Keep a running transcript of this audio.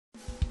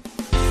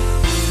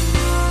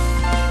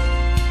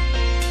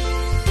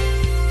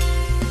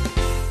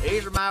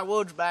my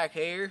woods back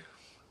here.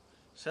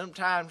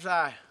 Sometimes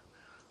I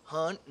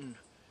hunt and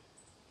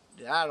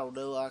I don't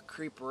know, I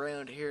creep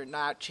around here at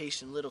night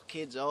chasing little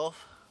kids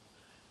off.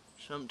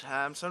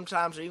 Sometimes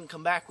I even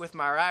come back with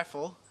my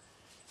rifle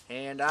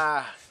and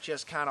I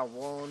just kind of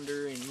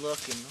wander and look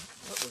and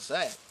what was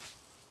that?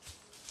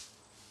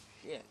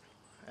 Shit,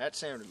 that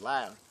sounded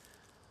loud.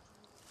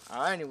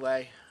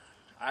 Anyway,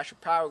 I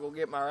should probably go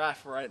get my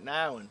rifle right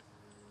now and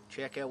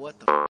check out what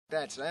the f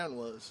that sound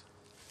was.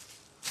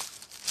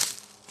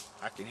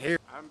 I can hear.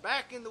 I'm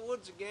back in the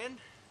woods again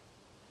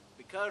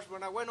because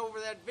when I went over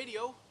that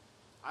video,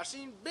 I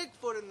seen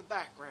Bigfoot in the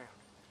background.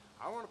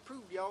 I want to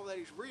prove to y'all that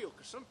he's real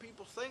because some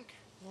people think.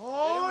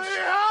 Oh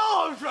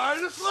yeah, I'm trying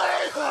to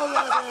sleep.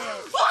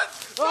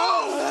 What?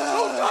 Oh,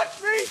 don't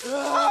touch me!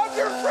 I'm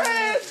your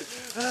friend.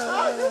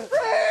 I'm your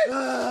friend.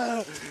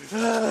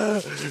 All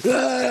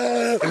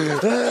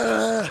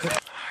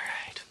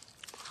right.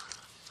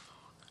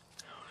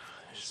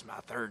 This is my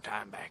third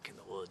time back in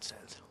the woods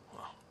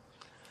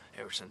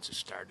ever since it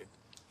started.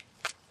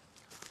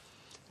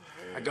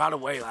 I got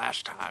away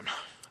last time.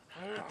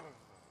 I'm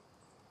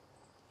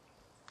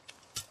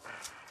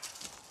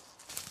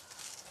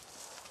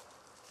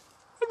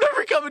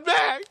never coming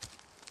back.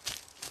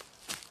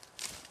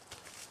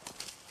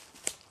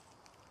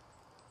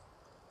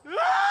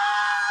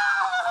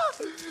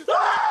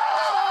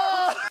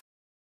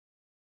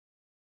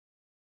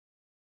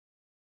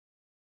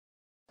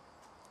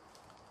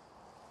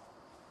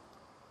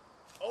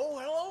 Oh,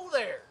 hello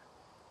there,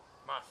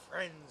 my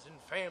friends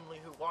and family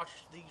who watch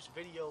these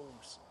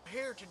videos. I'm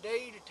here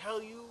today to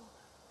tell you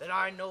that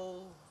I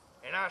know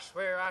and I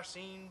swear I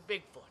seen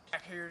Bigfoot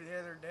back here the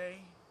other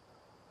day.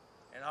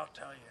 And I'll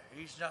tell you,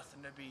 he's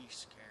nothing to be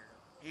scared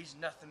of. He's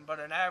nothing but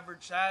an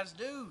average-sized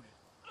dude.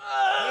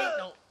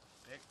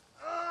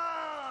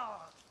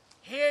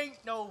 He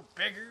ain't no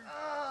bigger.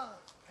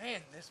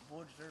 Man, this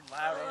woods, there's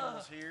loud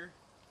animals here.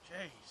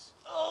 Jeez.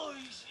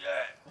 Holy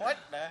shit. What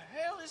the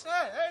hell is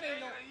that? That ain't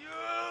no...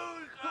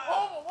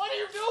 Oh, what are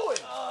you doing?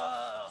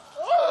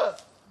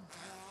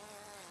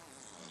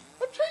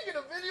 I'm taking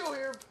a video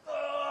here.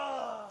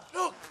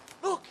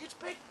 Look, it's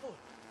Bigfoot.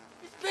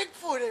 It's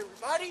Bigfoot,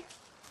 everybody.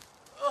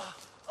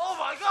 Oh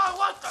my God,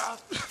 what the?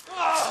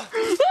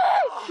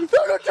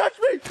 No, don't touch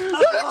me! No,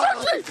 don't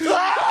touch me!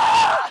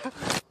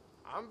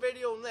 I'm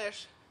videoing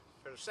this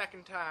for the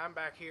second time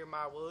back here in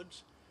my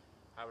woods.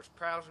 I was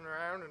browsing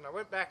around and I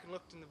went back and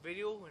looked in the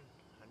video and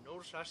I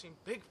noticed I seen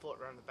Bigfoot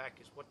around the back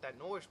is what that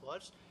noise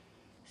was.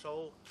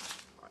 So,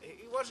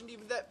 he wasn't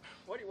even that...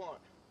 What do you want?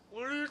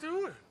 What are you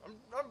doing?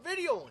 I'm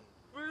videoing.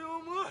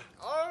 Videoing what?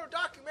 Oh, a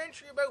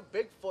documentary about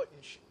Bigfoot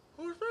and shit.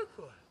 Who's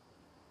Bigfoot?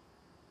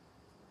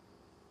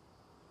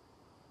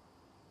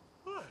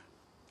 What?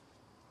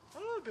 I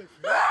love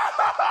Bigfoot.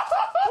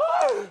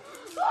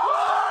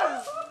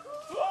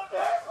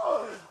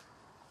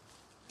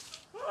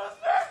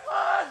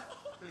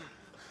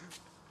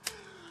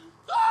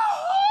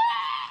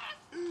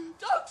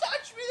 Don't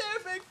touch me there,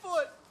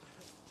 Bigfoot!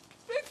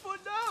 Bigfoot,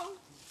 no!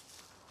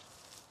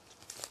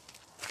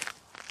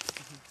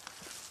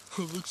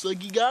 Looks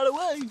like he got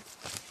away.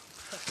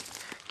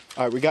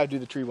 Alright, we gotta do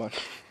the tree one.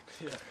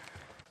 Yeah.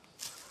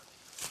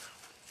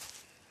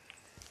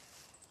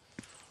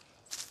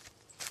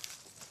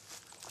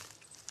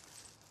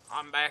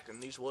 I'm back in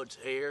these woods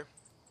here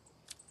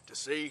to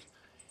see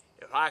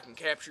if I can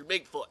capture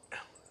Bigfoot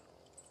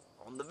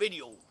on the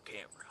video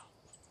camera.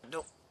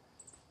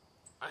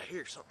 I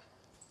hear something.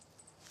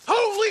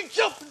 Holy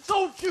jumping,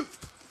 don't you!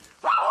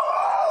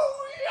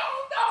 Oh,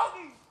 yo,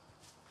 doggy!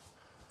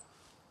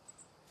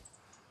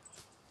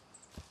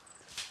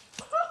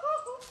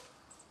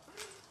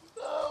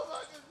 Oh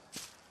my goodness!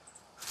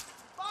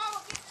 Mama,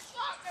 get the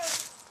shotgun!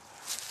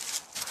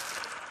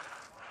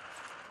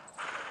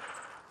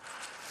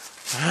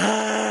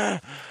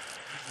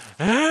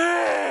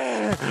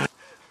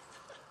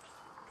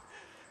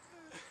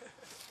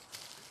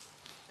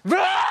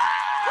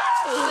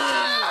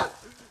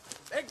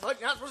 Bigfoot,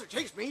 you're not supposed to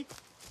chase me.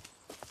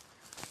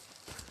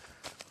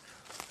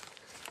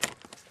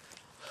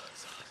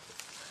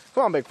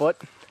 Come on, Bigfoot.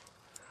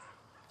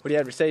 What do you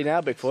have to say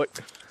now,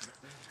 Bigfoot?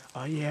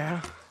 Oh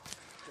yeah.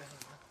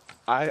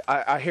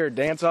 I hear a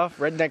dance off,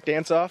 redneck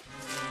dance off.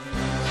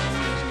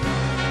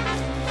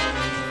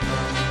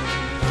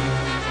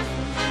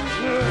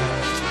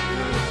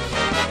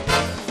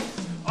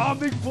 I'm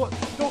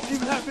Bigfoot. Don't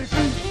even have big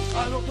feet.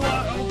 I don't know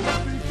why I don't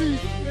have big feet.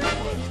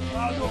 Bigfoot. I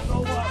don't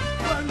know why.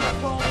 I'm not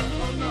tall.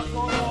 I'm not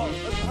tall.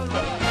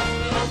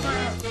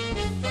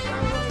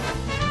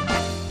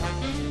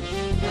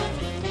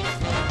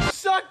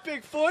 Suck,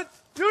 Bigfoot.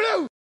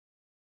 Doo-doo.